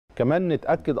كمان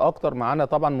نتاكد اكتر. معانا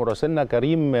طبعا مراسلنا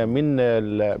كريم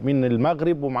من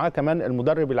المغرب، ومعاه كمان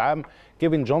المدرب العام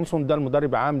كيفن جونسون، ده المدرب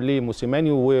العام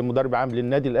لموسيماني ومدرب عام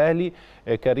للنادي الاهلي.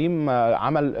 كريم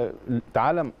عمل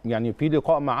تعالى يعني في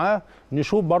لقاء معاه،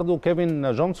 نشوف برضو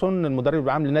كيفن جونسون المدرب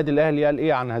العام للنادي الاهلي قال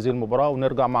ايه عن هذه المباراه،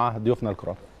 ونرجع مع ضيوفنا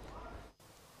الكرام.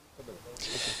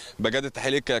 بجد التحيه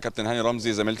ليك يا كابتن هاني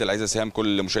رمزي، زميلتي العزيزه سهام،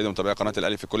 كل مشاهدي ومتابعي قناه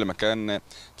الاهلي في كل مكان.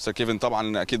 مستر كيفن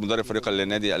طبعا اكيد مدرب فريق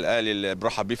النادي الاهلي اللي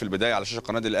برحب بيه في البدايه على شاشه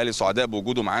قناه الاهلي، سعداء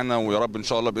بوجوده معانا، ويا رب ان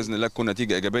شاء الله باذن الله تكون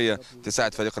نتيجه ايجابيه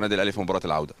تساعد فريق النادي الاهلي في مباراه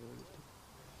العوده.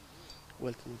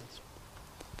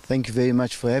 Thank you very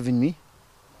much for having me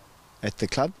at the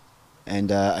club,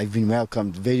 and I've been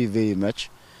welcomed very much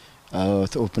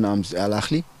with open arms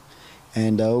Ahly,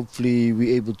 and hopefully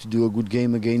we're able to do a good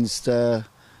game against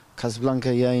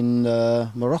Casablanca here in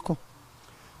Morocco.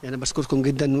 يعني بشكركم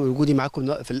جدا وجودي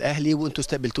معاكم في الاهلي، وانتم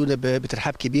استقبلتونا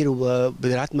بترحاب كبير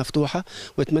وبدراعات مفتوحه،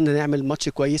 واتمنى نعمل ماتش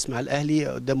كويس مع الاهلي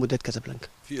قدام وداد كازابلانكا.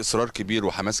 في اصرار كبير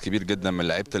وحماس كبير جدا من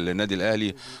لعيبه النادي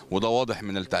الاهلي، وده واضح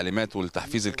من التعليمات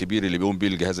والتحفيز الكبير اللي بيقوم بيه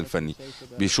الجهاز الفني.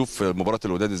 بيشوف مباراه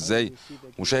الوداد ازاي،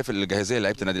 وشايف الجاهزيه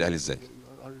لعيبه النادي الاهلي ازاي.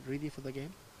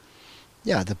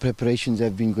 Yeah, the preparations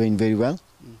have been going very well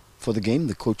for the game.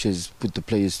 The coaches put the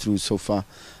players through so far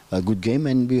a good game,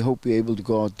 and we hope we're able to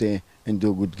go out there and do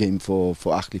a good game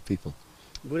for Ahly people.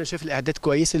 بقول شايف الاعداد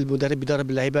كويس، المدرب بيدرب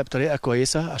اللعيبه بطريقه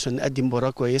كويسه عشان نقدم مباراه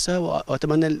كويسه،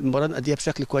 واتمنى المباراه نأديها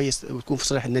بشكل كويس وتكون في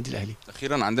صالح النادي الاهلي.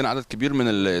 اخيرا عندنا عدد كبير من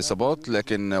الاصابات،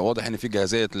 لكن واضح ان في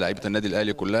جاهزيه لعيبه النادي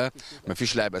الاهلي كلها،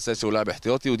 مفيش لاعب اساسي ولاعب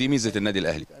احتياطي، ودي ميزه النادي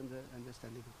الاهلي.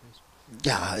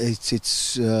 Yeah, it's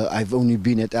I've only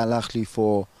been at Al Ahly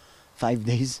for 5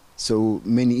 days, so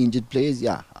many injured players.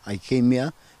 Yeah, I came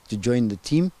here to join the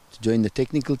team, to join the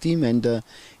technical team, and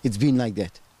it's been like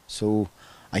that. So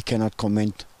I cannot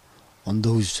comment on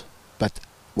those. But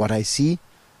what I see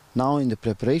now in the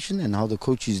preparation and how the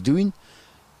coach is doing,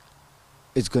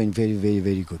 it's going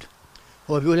very good.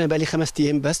 هو بيقول انا بقى لي 5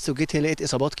 ايام بس، وجيت هنا لقيت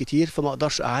اصابات كتير، فما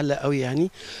اقدرش اعلق قوي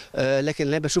يعني، لكن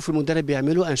اللي انا بشوف المدرب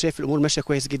بيعمله انا شايف الامور ماشيه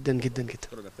كويس جدا جدا جدا.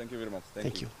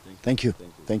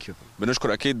 Thank you.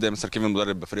 بنشكر اكيد مستر كيفن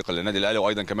مدرب فريق النادي الاهلي،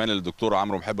 وايضا كمان الدكتور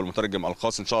عمرو محب المترجم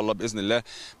الخاص. ان شاء الله باذن الله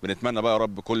بنتمنى بقى يا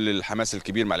رب كل الحماس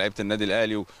الكبير مع لعيبه النادي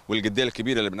الاهلي والجديه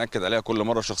الكبيره اللي بناكد عليها كل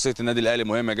مره. شخصيه النادي الاهلي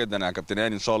مهمه جدا يا كابتن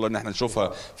هاني، ان شاء الله ان احنا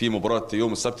نشوفها في مباراه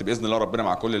يوم السبت باذن الله ربنا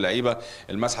مع كل اللعيبه.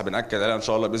 المسحه بناكد عليها ان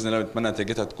شاء الله باذن الله، بنتمنى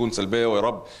نتيجتها تكون سلبيه، ويا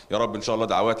رب ان شاء الله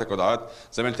دعواتك ودعوات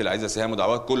زميلتي العزيزه سهام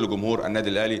ودعوات كل جمهور النادي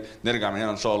الاهلي نرجع من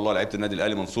هنا ان شاء الله لعيبه النادي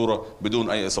الاهلي منصوره بدون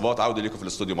اي اصابات. عوده ليكم في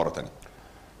الاستوديو مره ثانيه.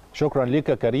 شكرا ليك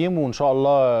يا كريم، وان شاء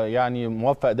الله يعني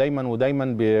موفق دايما،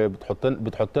 ودايما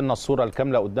بتحط لنا الصوره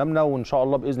الكامله قدامنا، وان شاء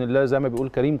الله باذن الله زي ما بيقول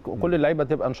كريم كل اللعيبه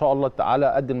تبقى ان شاء الله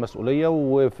على قد المسؤوليه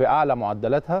وفي اعلى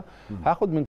معدلاتها. هاخد من